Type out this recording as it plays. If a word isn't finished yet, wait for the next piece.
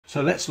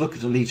So let's look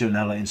at a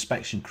Legionella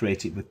inspection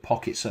created with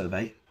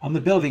PocketSurvey. On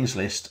the buildings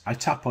list, I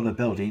tap on a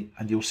building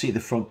and you'll see the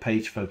front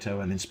page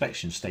photo and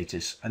inspection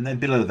status, and then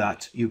below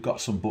that you've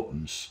got some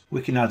buttons.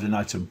 We can add an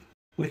item.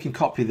 We can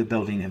copy the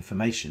building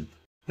information.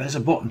 There's a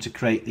button to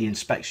create the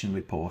inspection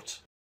report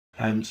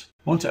and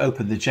want to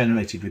open the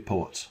generated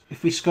report.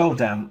 If we scroll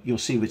down, you'll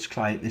see which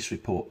client this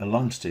report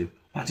belongs to.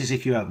 That is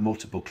if you have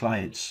multiple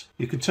clients.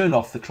 You can turn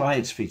off the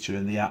clients feature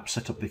in the app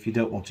setup if you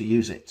don't want to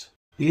use it.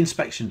 The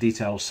inspection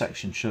details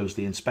section shows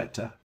the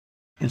inspector,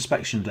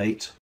 inspection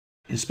date,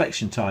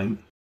 inspection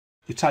time,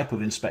 the type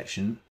of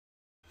inspection,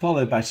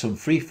 followed by some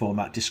free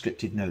format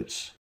descriptive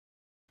notes.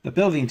 The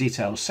building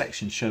details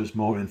section shows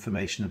more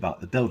information about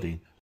the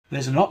building.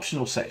 There's an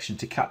optional section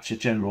to capture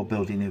general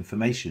building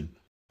information.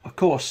 Of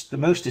course, the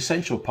most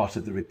essential part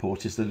of the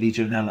report is the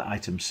Legionella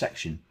items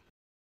section.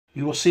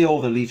 You will see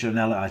all the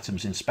Legionella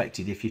items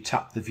inspected if you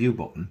tap the View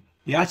button.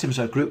 The items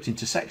are grouped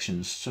into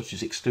sections such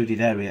as excluded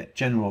area,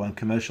 general and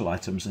commercial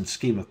items and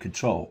scheme of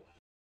control.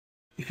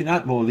 You can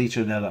add more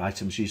Legionella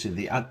items using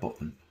the Add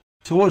button.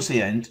 Towards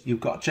the end, you've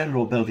got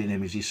general building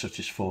images such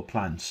as floor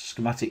plans,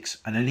 schematics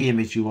and any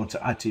image you want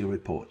to add to your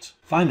report.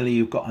 Finally,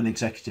 you've got an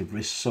executive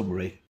risk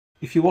summary.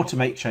 If you want to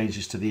make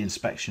changes to the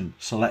inspection,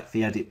 select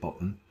the Edit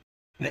button.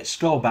 Let's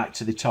scroll back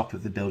to the top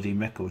of the building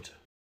record.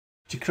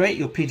 To create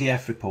your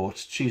PDF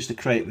report, choose the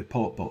Create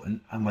Report button,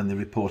 and when the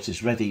report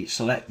is ready,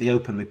 select the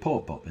Open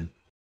Report button.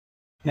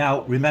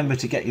 Now, remember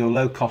to get your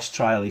low-cost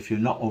trial if you're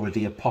not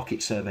already a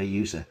PocketSurvey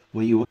user,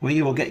 where you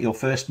will get your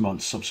first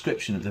month's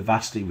subscription at a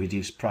vastly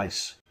reduced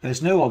price.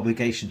 There's no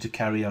obligation to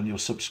carry on your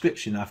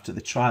subscription after the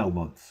trial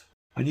month,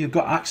 and you've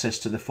got access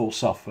to the full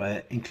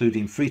software,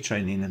 including free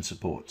training and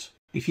support.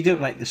 If you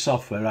don't like the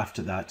software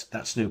after that,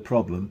 that's no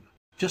problem.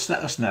 Just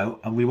let us know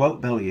and we won't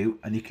bill you,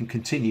 and you can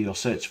continue your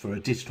search for a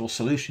digital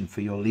solution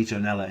for your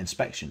Legionella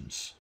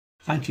inspections.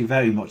 Thank you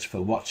very much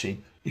for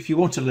watching. If you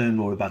want to learn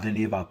more about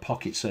any of our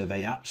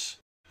PocketSurvey apps,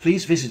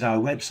 please visit our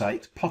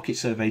website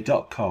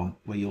PocketSurvey.com,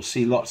 where you'll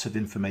see lots of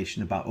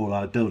information about all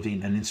our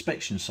building and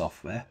inspection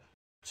software.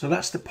 So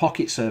that's the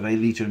PocketSurvey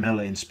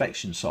Legionella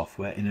inspection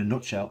software in a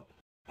nutshell.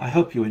 I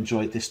hope you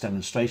enjoyed this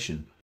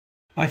demonstration.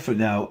 Bye for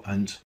now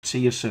and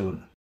see you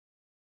soon.